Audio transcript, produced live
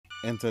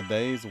In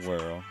today's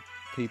world,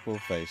 people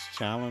face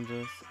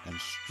challenges and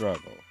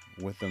struggle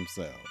with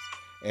themselves.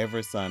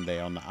 Every Sunday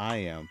on the I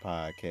Am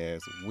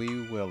podcast,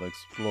 we will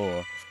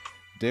explore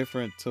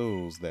different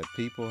tools that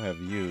people have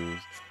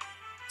used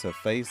to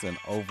face and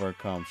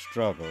overcome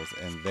struggles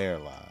in their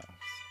lives.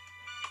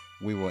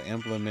 We will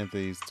implement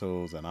these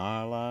tools in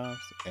our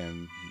lives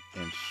and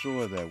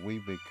ensure that we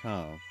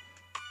become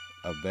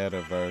a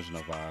better version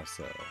of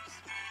ourselves.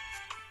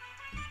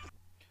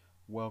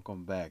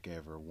 Welcome back,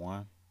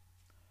 everyone.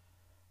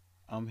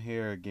 I'm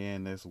here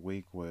again this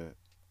week with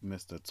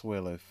Mr.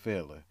 Twiller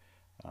Philly.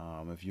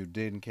 If you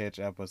didn't catch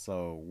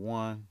episode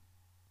one,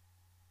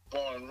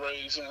 Born and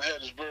raised in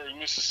Hattiesburg,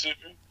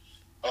 Mississippi.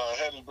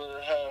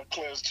 Hattiesburg High,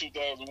 class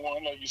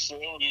 2001, like you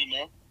said, you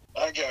know.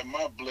 I got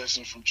my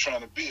blessing from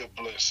trying to be a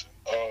blessing.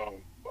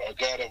 A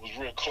guy that was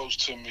real close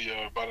to me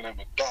by the name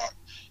of Doc,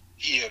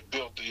 he had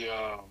built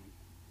a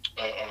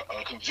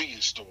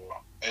convenience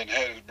store in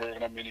Hattiesburg.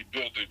 And I mean, he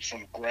built it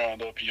from the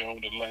ground up. He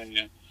owned the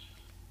land.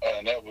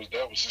 And that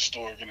was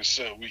historic in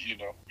itself. We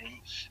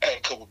had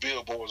a couple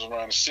billboards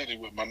around the city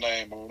with my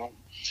name on them,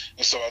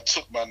 and so I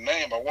took my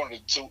name. I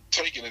wanted to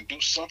take it and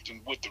do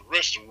something with the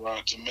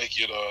restaurant to make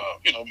it,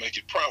 make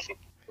it profitable.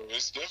 So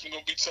it's definitely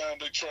gonna be time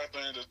to try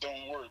things that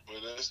don't work, but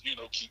that's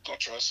keep gonna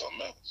try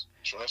something else.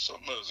 Try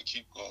something else and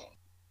keep going.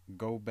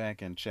 go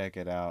back and check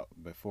it out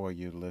before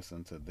you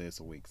listen to this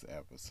week's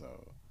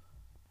episode.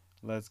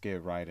 Let's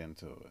get right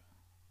into it.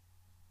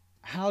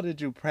 How did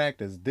you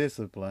practice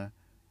discipline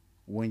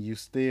when you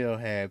still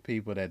had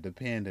people that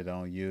depended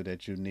on you,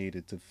 that you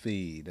needed to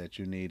feed, that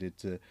you needed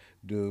to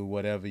do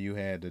whatever you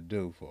had to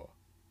do for?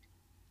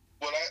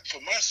 Well,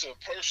 for myself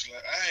personally,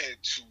 I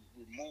had to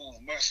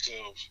remove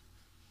myself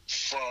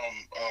from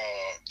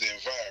the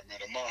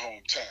environment of my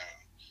hometown.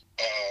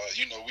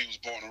 We was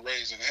born and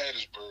raised in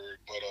Hattiesburg,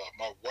 but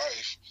my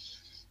wife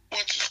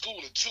went to school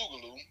at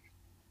Tougaloo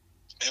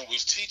and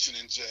was teaching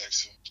in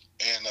Jackson.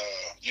 And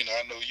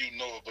I know you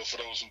know her, but for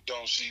those who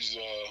don't, she's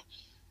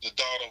the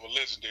daughter of a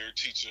legendary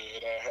teacher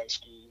at our high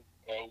school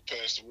who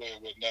passed away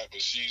and whatnot.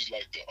 But she's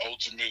like the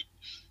ultimate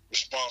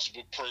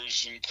responsible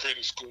person,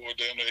 credit score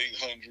down to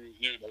 800.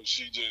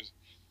 She just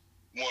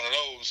one of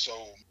those. So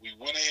we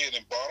went ahead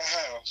and bought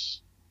a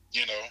house.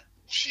 You know,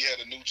 she had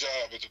a new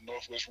job at the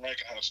Northwest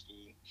Rankin High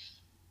School.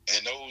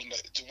 And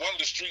one of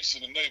the streets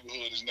in the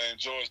neighborhood is named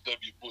George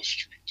W. Bush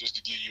Street, just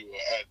to give you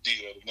an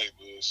idea of the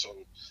neighborhood. So,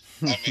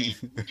 I mean,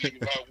 we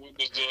keep our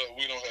windows up.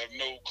 We don't have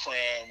no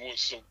crime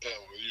whatsoever.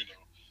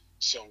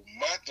 So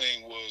my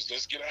thing was,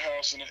 let's get a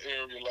house in an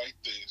area like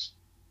this.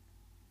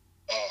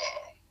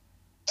 Uh,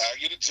 I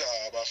get a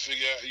job. I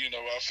figure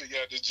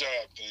out the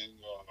job thing.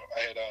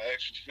 I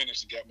actually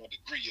finished and got my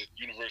degree at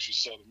University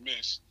of Southern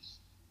Miss.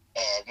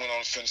 Went on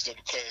and finished up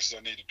the classes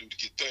I needed to do to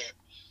get that.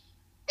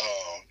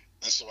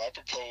 And so I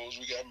proposed,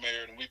 we got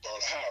married, and we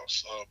bought a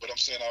house. But I'm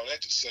saying all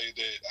that to say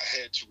that I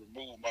had to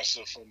remove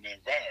myself from the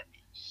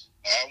environment.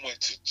 I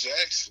went to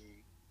Jackson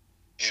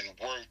and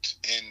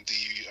worked in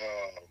the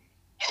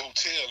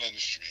hotel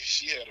industry.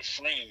 She had a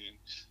friend.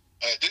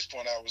 At this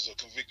point, I was a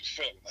convicted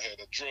felon. I had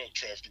a drug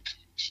trafficking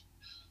conviction.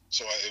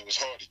 So it was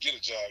hard to get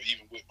a job,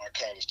 even with my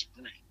college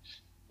degree.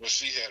 But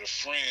she had a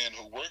friend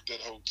who worked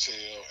at a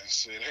hotel and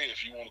said, hey,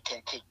 if you want to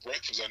come cook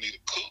breakfast, I need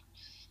a cook.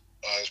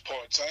 It's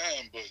part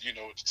time, but at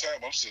the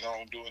time I'm sitting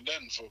home doing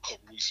nothing for a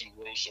couple weeks in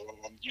a row, so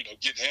I'm getting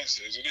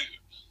answers as it is.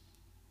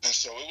 And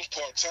so it was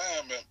part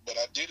time, but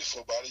I did it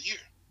for about a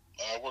year.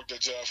 I worked that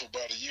job for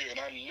about a year,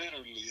 and I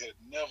literally had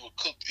never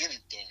cooked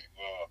anything.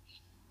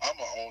 I'm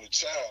my only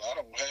child. I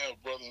don't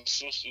have brothers and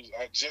sisters.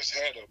 I just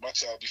had my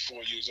child be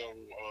 4 years old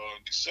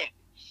in December,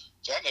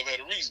 so I never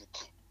had a reason to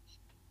cook.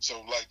 So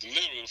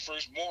literally the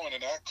first morning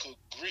I cooked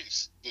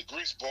grits. The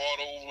grits boiled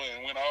over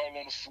and went all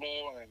on the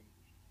floor, and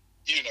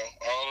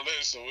all of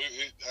that. So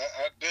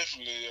I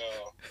definitely,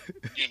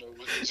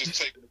 was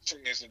just taking a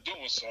chance and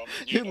doing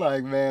something, You're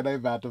like, man, they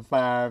about to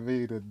fire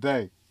me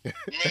today. Man,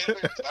 listen,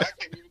 I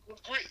can't even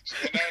cook grits.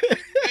 And I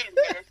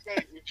literally, like I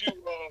say,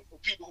 for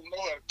people who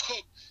know how to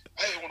cook,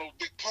 I had one of those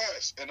big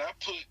pots, and I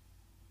put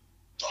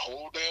the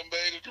whole damn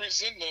bag of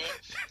grits in there,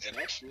 and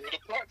I filled the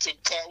pot to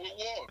the top with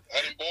water.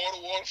 I didn't boil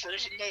the water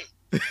first or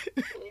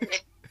nothing.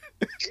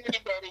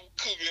 Anybody who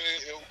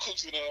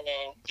cooks in a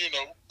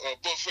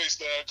buffet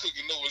style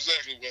cooking know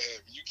exactly what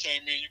happened. You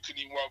came in, you couldn't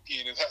even walk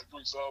in, and hot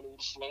grease all over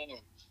the floor,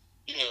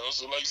 and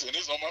so like I said,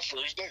 this is on my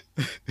first day.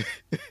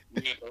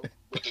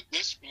 But the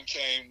discipline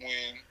came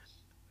when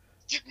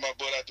getting my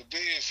butt out to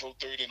bed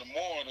 4:30 in the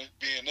morning,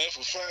 being there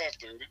for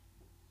 5:30, and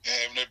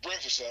having that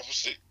breakfast out for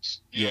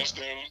 6. You Yeah.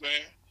 understand what I'm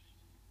saying?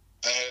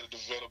 I had to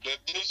develop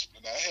that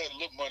discipline. I had a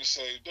little money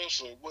saved up,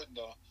 so it wasn't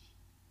a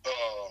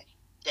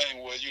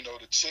thing where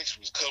the checks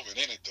was covering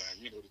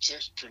anything. The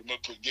checks pretty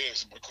much put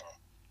gas in my car.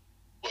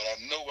 But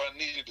I know I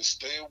needed to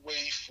stay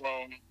away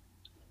from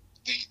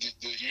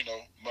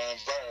my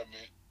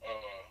environment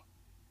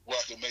where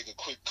I could make a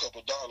quick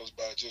couple dollars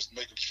by just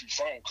making a few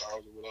phone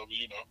calls or whatever.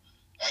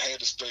 I had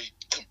to stay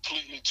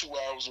completely 2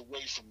 hours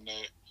away from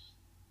that,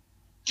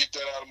 get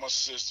that out of my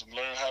system,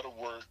 learn how to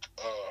work,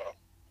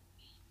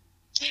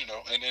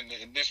 And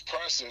in this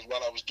process,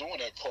 while I was doing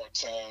that part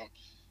time,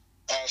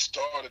 I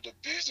started a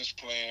business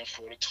plan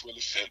for the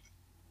Twilly Philly.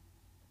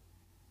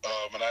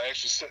 And I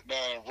actually sat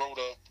down and wrote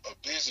up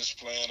a business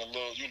plan, a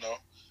little,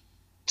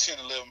 10,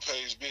 11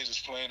 page business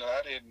plan. And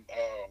I didn't,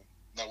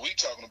 now we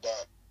talking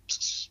about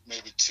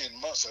maybe 10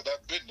 months.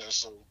 I've been there.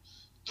 So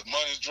the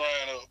money's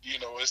drying up,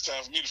 it's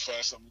time for me to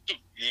find something to do.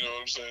 You know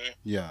what I'm saying?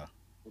 Yeah.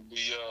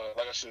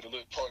 Like I said, a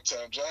little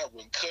part-time job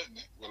wasn't cutting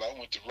it. Well, I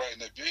went to writing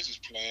that business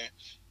plan.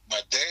 My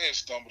dad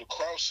stumbled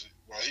across it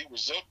while he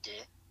was up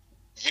there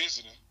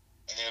visiting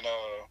and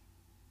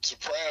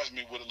surprised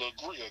me with a little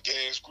grill, a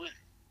gas grill.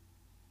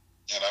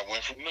 And I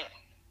went from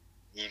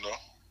there.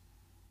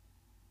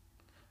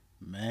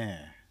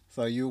 Man.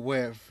 So you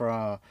went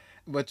from,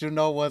 but you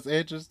know what's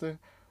interesting?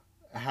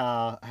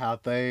 How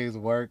things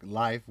work,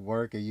 life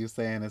work, and you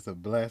saying it's a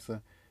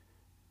blessing.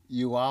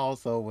 You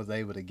also was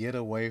able to get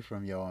away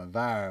from your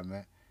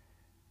environment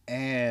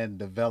and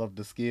develop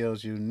the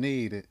skills you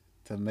needed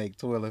to make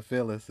Twilly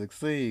Philly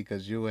succeed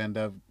because you end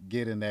up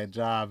getting that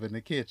job in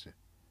the kitchen.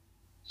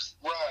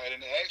 Right,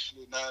 and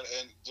actually now,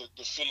 and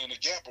to fill in the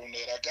gap on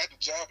that, I got the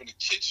job in the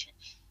kitchen,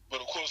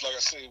 but of course, like I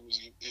said,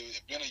 it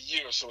had been a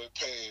year or so it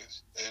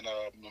passed, and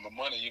my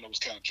money, was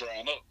kind of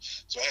drying up,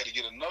 so I had to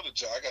get another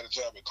job. I got a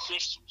job at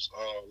Crystals,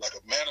 like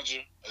a manager,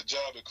 a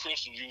job at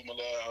Crystals, using my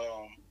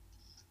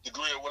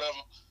degree or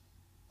whatever.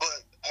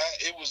 But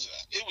it was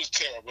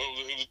terrible.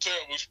 It was a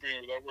terrible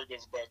experience. I worked there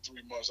for about 3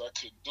 months. I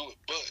couldn't do it,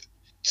 but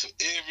to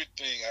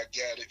everything, I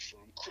got it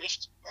from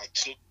Crystal. I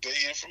took their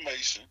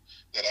information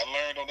that I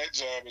learned on that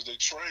job as they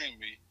trained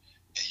me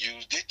and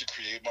used it to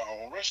create my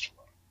own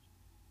restaurant.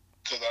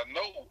 Because I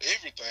know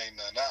everything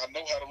now. Now I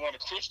know how to run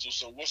a Crystal,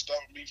 so what's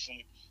stopping me from,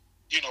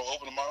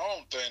 opening my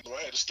own thing? So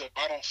I had to step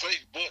out on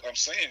faith, but I'm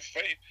saying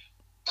faith.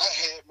 I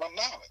had my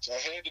knowledge. I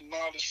had the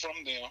knowledge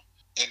from them.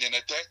 And then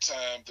at that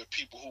time, the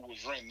people who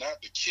was renting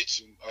out the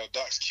kitchen,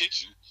 Doc's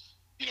Kitchen,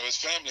 his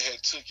family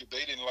had took it.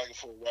 They didn't like it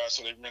for a while,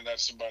 so they rented out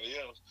to somebody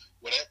else.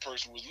 Well, that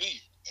person was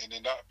leaving. And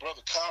then that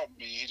brother called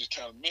me. He just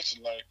kind of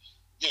mentioned, like,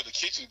 yeah, the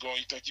kitchen's going.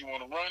 You think you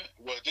want to run it?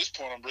 Well, at this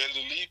point, I'm ready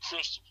to leave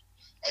Crystals.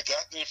 I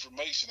got the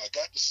information. I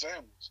got the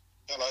sandwich.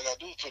 And all I got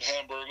to do is put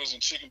hamburgers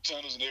and chicken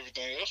tenders and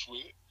everything else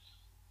with it.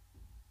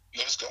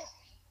 Let's go.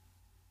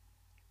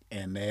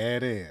 And there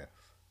it is.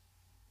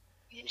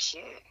 Yes, sir.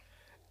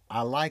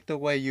 I like the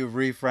way you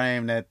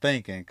reframe that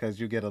thinking because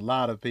you get a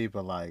lot of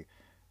people like,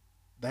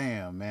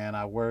 damn, man,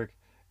 I work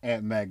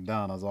at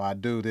McDonald's or I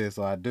do this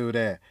or I do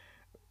that.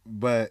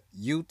 But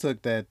you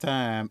took that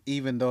time,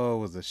 even though it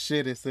was a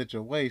shitty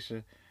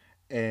situation,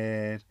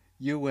 and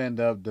you end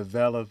up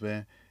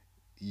developing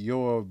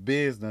your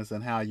business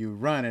and how you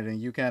run it,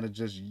 and you kind of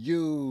just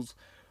use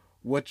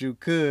what you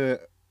could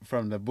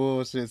from the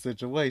bullshit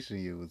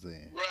situation you was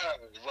in.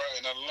 Right, right.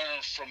 And I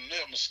learned from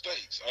their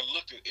mistakes. I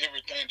looked at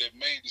everything that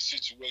made the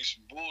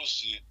situation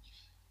bullshit,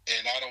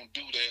 and I don't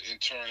do that in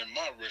turn in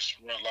my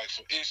restaurant. Like,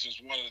 for instance,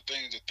 one of the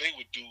things that they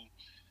would do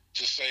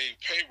to save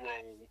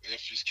payroll,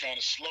 if it's kind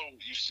of slow,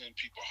 you send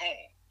people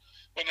home.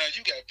 But now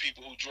you got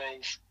people who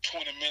drove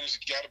 20 minutes,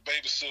 got a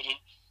babysitter,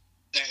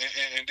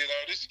 and did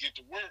all this to get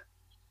to work.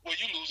 Well,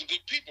 you losing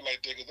good people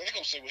like that because they're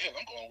going to say, well, hell,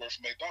 I'm going to work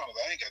for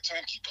McDonald's. I ain't got time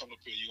to keep coming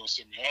up here. You're going to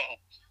send me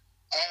home.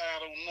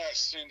 I do not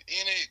send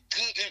any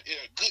good,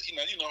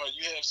 you know how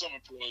you have some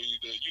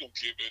employees that you don't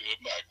care if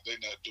they're not because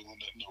they're not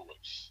doing nothing no way.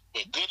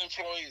 But good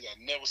employees, I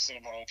never send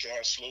them home. I don't care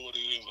how slow it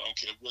is. I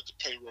don't care what the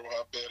payroll,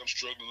 how bad I'm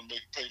struggling to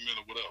make a payment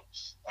or whatever.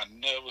 I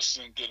never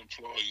send good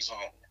employees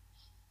home.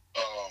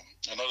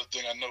 Another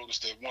thing I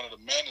noticed that one of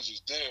the managers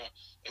there,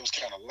 it was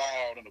kind of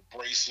loud and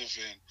abrasive,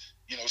 and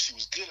she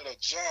was good at her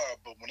job,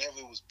 but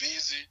whenever it was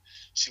busy,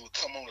 she would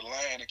come on the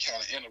line and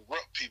kind of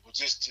interrupt people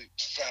just to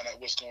find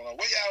out what's going on.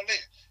 Where y'all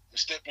at? And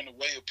step in the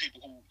way of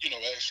people who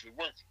actually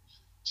working.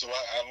 So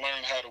I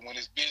learned how to, when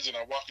it's busy and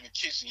I walk in the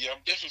kitchen, yeah,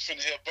 I'm definitely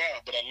finna help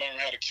out, but I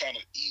learned how to kind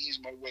of ease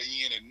my way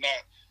in and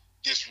not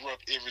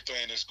disrupt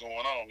everything that's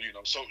going on.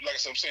 So like I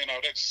said, I'm saying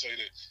all that to say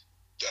that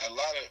a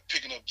lot of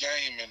picking up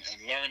game and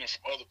learning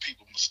from other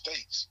people's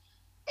mistakes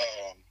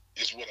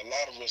is what a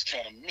lot of us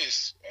kind of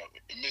miss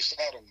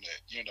out on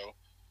that.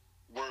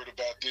 Worried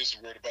about this,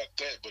 worried about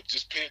that, but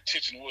just pay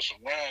attention to what's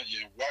around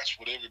you and watch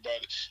what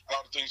everybody,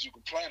 all the things you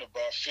complain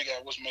about, figure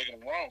out what's making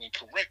them wrong and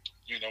correct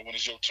them, when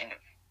it's your turn.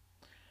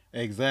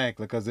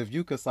 Exactly, because if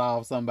you could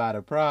solve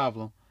somebody's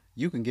problem,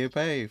 you can get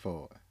paid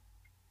for it.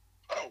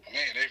 Oh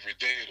man, every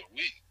day of the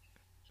week.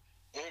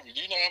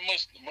 You know how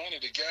much money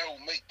the guy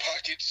who make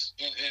pockets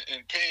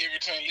and pay every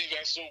time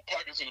Levi sold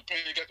pockets and the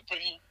penny got to pay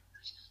him?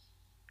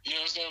 You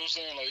understand what I'm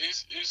saying? Like,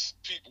 it's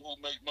people who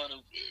make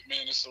money,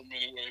 man, in so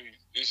many ways.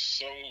 It's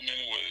so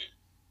many ways.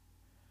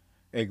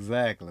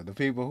 Exactly. The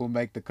people who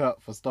make the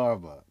cup for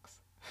Starbucks.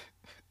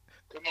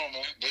 Come on,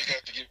 man. They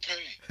got to get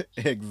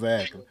paid.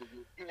 Exactly. They got to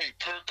get paid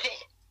per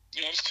cup.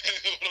 You understand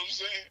what I'm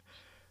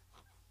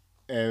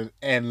saying?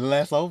 And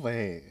less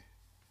overhead.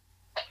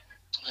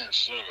 Yes,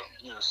 sir.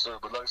 Yes, sir.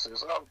 But like I said,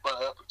 it's all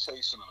about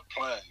application and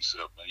applying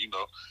yourself, man.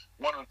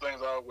 One of the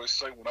things I always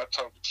say when I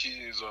talk to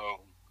kids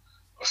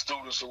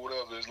students or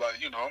whatever, is like,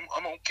 I'm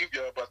gonna give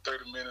y'all about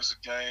 30 minutes a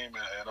game,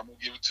 and I'm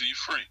gonna give it to you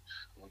free.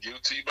 I'm gonna give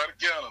it to you by the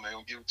gallon. I'm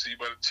gonna give it to you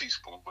by the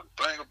teaspoon. But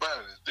the thing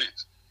about it is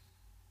this: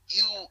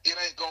 it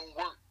ain't gonna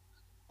work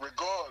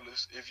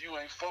regardless if you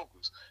ain't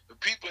focused. The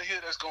people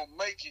here that's gonna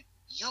make it,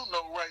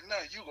 right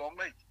now you gonna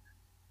make it.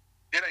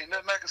 It ain't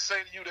nothing I can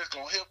say to you that's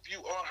gonna help you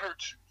or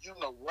hurt you. You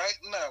know right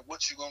now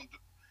what you gonna do.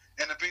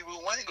 And the people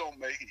who ain't gonna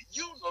make it,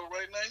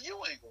 right now you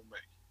ain't gonna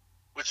make it.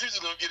 But you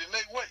just gonna get it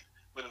their way.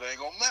 But it ain't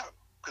gonna matter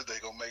because they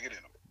gonna make it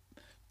anyway.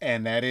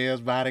 And that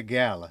is by the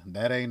gallon.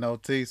 That ain't no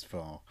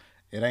teaspoon.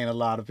 It ain't a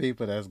lot of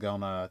people that's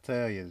gonna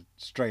tell you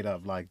straight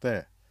up like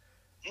that.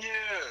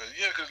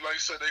 Yeah, because like I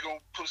said, they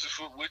gonna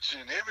pussyfoot with you,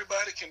 and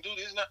everybody can do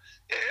this now.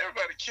 Yeah,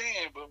 everybody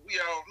can, but we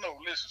all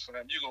know. Listen,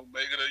 fam, you gonna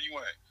make it or you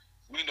ain't.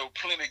 We know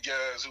plenty of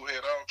guys who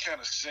had all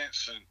kind of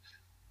sense and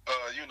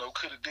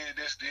could have did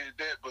this, did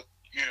that, but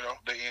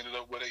they ended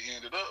up where they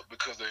ended up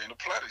because they didn't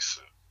apply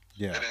themselves.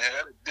 Yeah. They didn't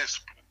have a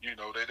discipline.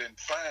 They didn't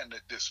find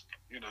that discipline.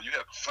 You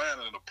have to find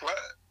it and apply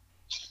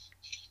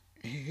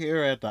it.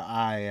 Here at the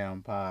I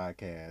Am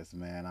podcast,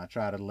 man, I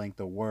try to link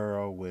the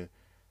world with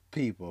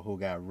people who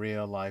got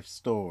real life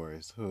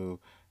stories who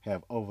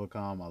have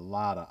overcome a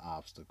lot of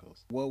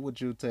obstacles. What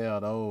would you tell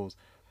those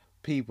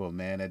people,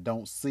 man, that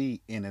don't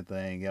see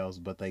anything else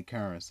but their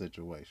current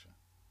situation?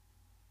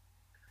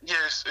 Yeah,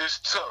 it's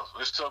tough.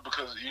 It's tough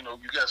because you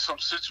got some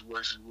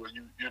situations where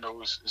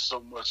it's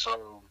so much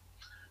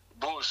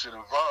bullshit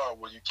involved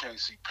where you can't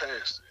see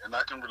past it, and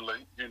I can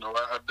relate.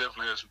 I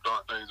definitely had some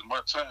dark days in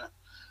my time.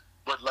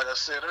 But like I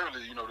said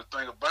earlier, the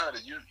thing about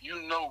it,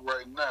 you know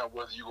right now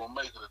whether you're gonna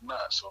make it or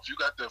not. So if you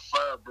got that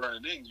fire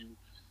burning in you,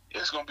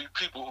 it's gonna be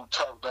people who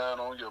talk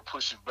down on you or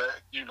push you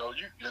back.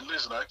 And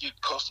listen, I get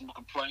customer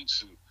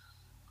complaints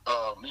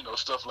and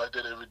stuff like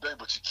that every day,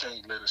 but you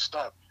can't let it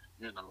stop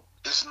you.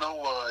 It's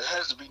it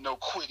has to be no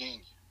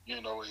quitting.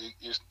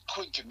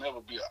 Quitting can never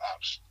be an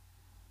option.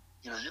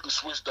 You can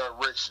switch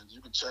directions,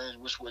 you can change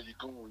which way you're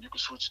going, you can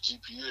switch your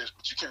GPS,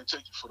 but you can't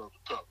take your foot off the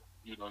pedal.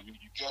 You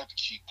got to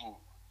keep going.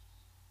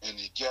 And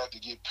you got to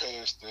get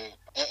past that,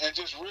 and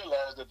just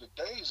realize that the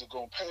days are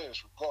gonna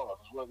pass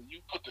regardless. Whether you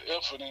put the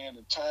effort in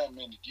and time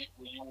in to get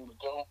where you want to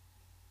go,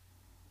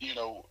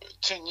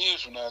 10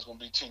 years from now is gonna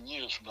be 10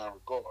 years from now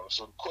regardless.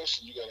 So the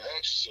question you got to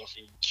ask yourself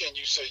is: can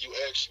you say you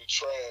actually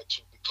tried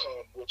to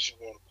become what you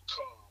want to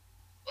become,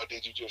 or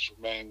did you just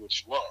remain what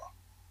you are?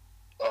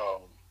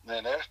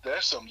 And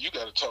that's something you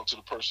got to talk to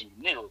the person in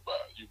the mirror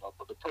about.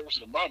 But the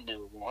person in my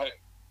mirror won't have it.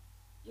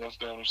 You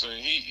understand what I'm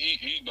saying?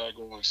 He's not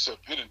going to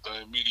accept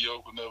anything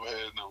mediocre, never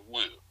has, never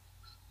will.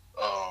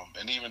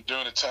 And even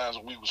during the times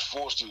when we was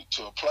forced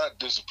to apply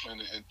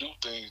discipline and do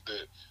things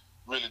that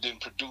really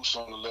didn't produce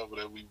on the level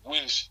that we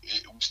wish,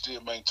 we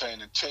still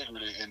maintained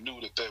integrity and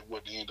knew that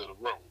wasn't the end of the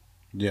road.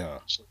 Yeah.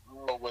 So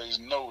always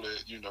know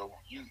that, you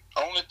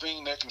only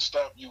thing that can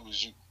stop you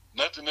is you.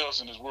 Nothing else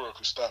in this world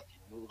can stop you.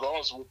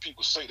 Regardless of what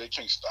people say, they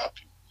can't stop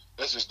you.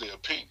 That's just their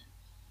opinion.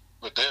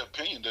 But their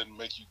opinion doesn't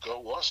make you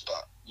go or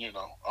stop.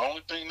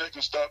 Only thing that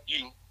can stop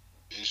you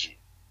is you.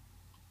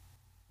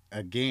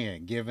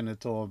 Again, giving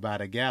it to them by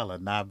the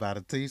gallon, not by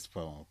the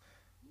teaspoon.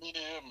 Yeah,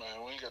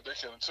 man, we ain't got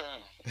that kind of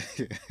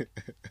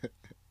time.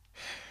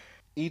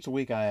 Each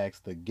week I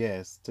ask the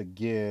guests to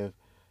give,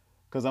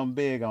 because I'm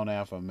big on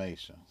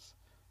affirmations.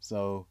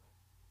 So,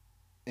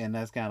 and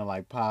that's kind of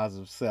like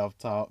positive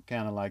self-talk,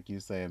 kind of like you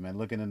said, man,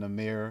 looking in the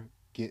mirror,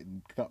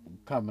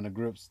 coming to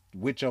grips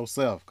with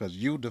yourself, because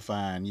you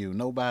define you,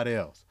 nobody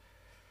else.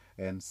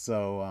 And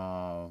so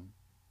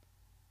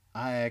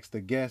I asked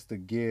the guest to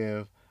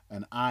give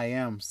an I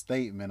am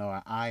statement or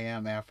an I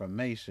am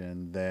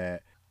affirmation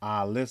that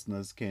our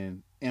listeners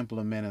can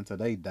implement into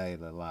their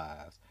daily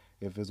lives.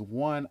 If it's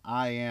one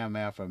I am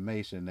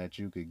affirmation that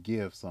you could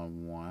give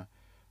someone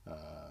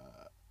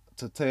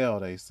to tell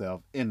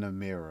themselves in the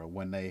mirror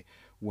when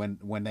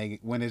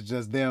it's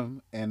just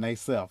them and they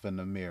self in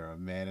the mirror,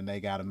 man, and they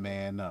got a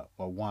man up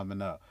or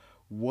woman up,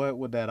 what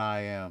would that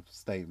I am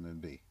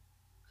statement be?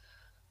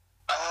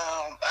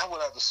 I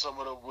would have to sum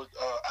it up with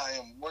I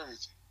am worthy.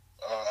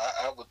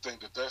 I would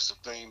think that that's the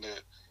thing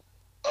that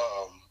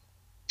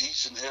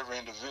each and every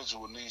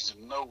individual needs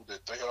to know,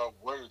 that they are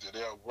worthy.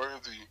 They are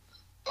worthy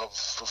of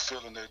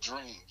fulfilling their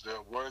dreams. They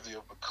are worthy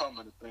of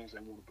becoming the things they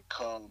want to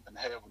become and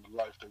having the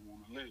life they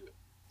want to live.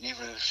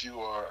 Even if you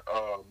are,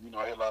 I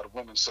hear a lot of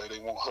women say they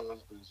want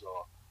husbands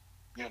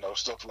or,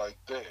 stuff like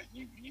that.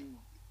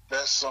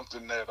 That's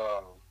something that,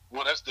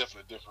 that's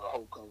definitely a different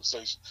whole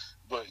conversation.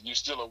 But you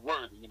still are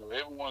worthy.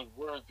 Everyone's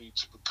worthy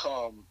to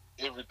become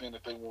everything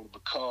that they want to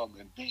become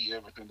and be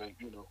everything they,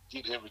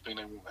 get everything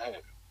they want to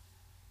have.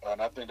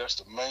 And I think that's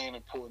the main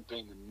important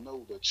thing, to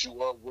know that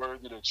you are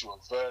worthy, that you are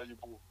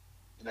valuable,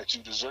 and that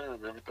you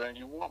deserve everything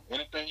you want.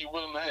 Anything you're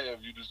willing to have,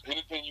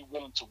 anything you're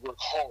willing to work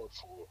hard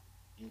for,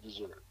 you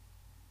deserve.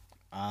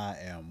 I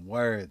am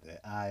worthy.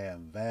 I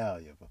am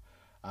valuable.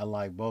 I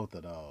like both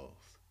of those.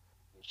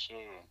 For sure.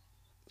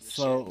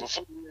 So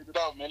before we end it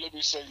out, man, let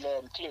me say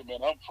loud and clear, man,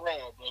 I'm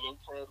proud, brother. I'm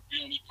proud to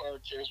be on this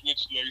podcast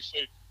with you. Like you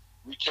say,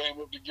 We came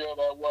up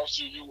together. I watched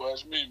you. You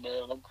watched me,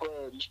 man. I'm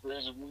proud. You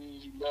spread your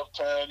wings. You left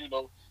town. You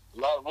know, a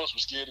lot of us were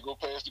scared to go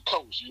past the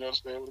coast. You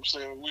understand what I'm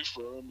saying? Where we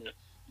from? And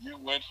you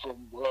went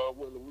from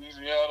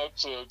Louisiana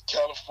to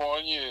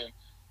California and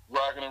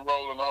rocking and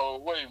rolling the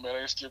whole way, man. I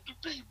ain't skipped a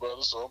beat,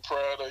 brother. So I'm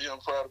proud of you. I'm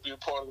proud to be a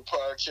part of the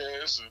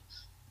podcast. And,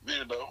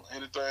 you know,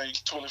 anything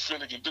Twilly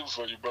Philly can do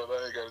for you, brother,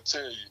 I ain't got to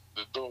tell you.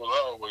 The door is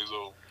always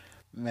open.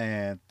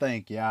 Man,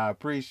 thank you. I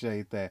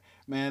appreciate that.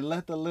 Man,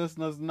 let the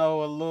listeners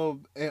know a little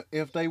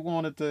if they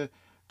wanted to,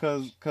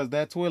 cause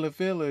that Twilly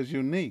Filler is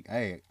unique.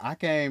 Hey, I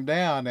came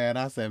down there and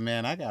I said,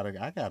 man, I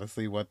gotta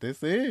see what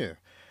this is, Oh,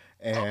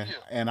 and yeah.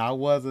 and I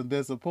wasn't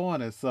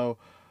disappointed. So,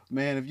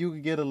 man, if you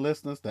could get the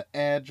listeners the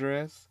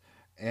address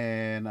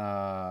and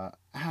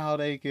how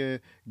they could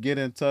get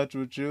in touch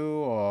with you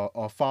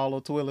or follow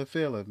Twilly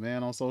Filler,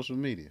 man, on social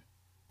media.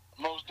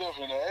 Most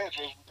definitely. The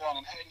address was down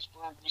in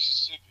Hattiesburg,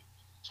 Mississippi,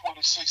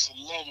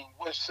 2611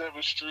 West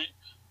 7th Street,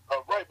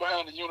 right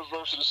behind the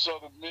University of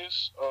Southern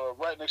Miss,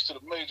 right next to the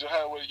major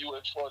highway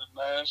US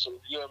 49. So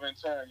if you have any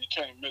time, you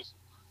can't miss it.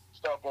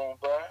 Stop on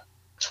by.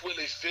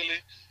 Twilly Philly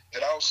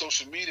at all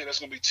social media. That's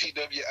going to be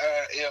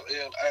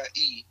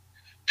TWILLIEPHILLY.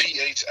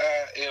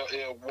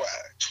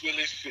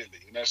 Twilly Philly.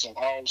 And that's on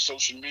all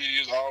social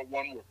medias, all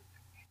one word.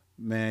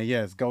 Man,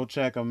 yes, go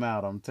check them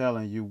out. I'm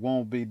telling you,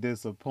 won't be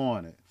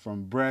disappointed.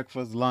 From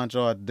breakfast, lunch,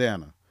 or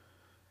dinner.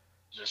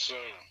 Yes, sir.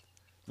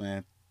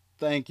 Man,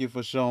 thank you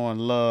for showing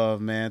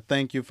love, man.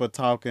 Thank you for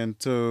talking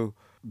to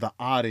the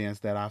audience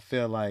that I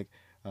feel like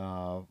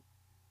uh,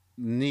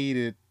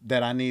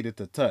 that I needed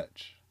to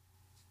touch.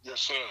 Yes,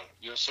 sir.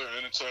 Yes, sir.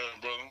 Anytime,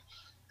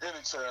 brother.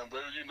 Anytime,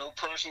 brother. You know,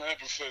 personal and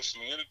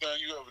professional. Anything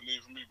you ever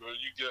need from me, brother,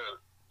 you got it.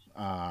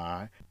 All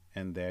right.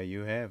 And there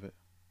you have it.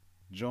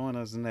 Join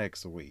us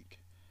next week.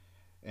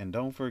 And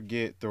don't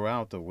forget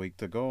throughout the week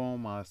to go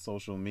on my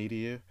social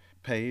media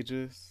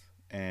pages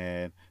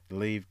and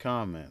leave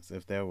comments.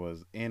 If there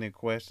was any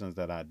questions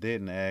that I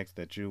didn't ask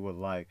that you would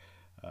like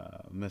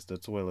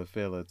Mr. Twiller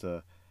Filler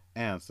to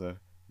answer,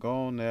 go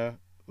on there,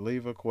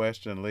 leave a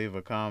question, leave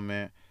a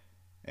comment,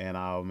 and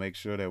I'll make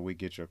sure that we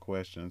get your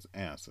questions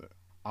answered.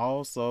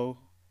 Also,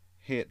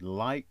 hit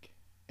like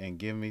and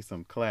give me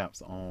some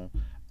claps on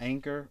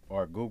Anchor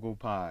or Google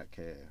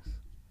Podcasts.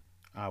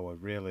 I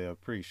would really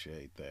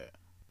appreciate that.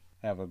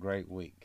 Have a great week.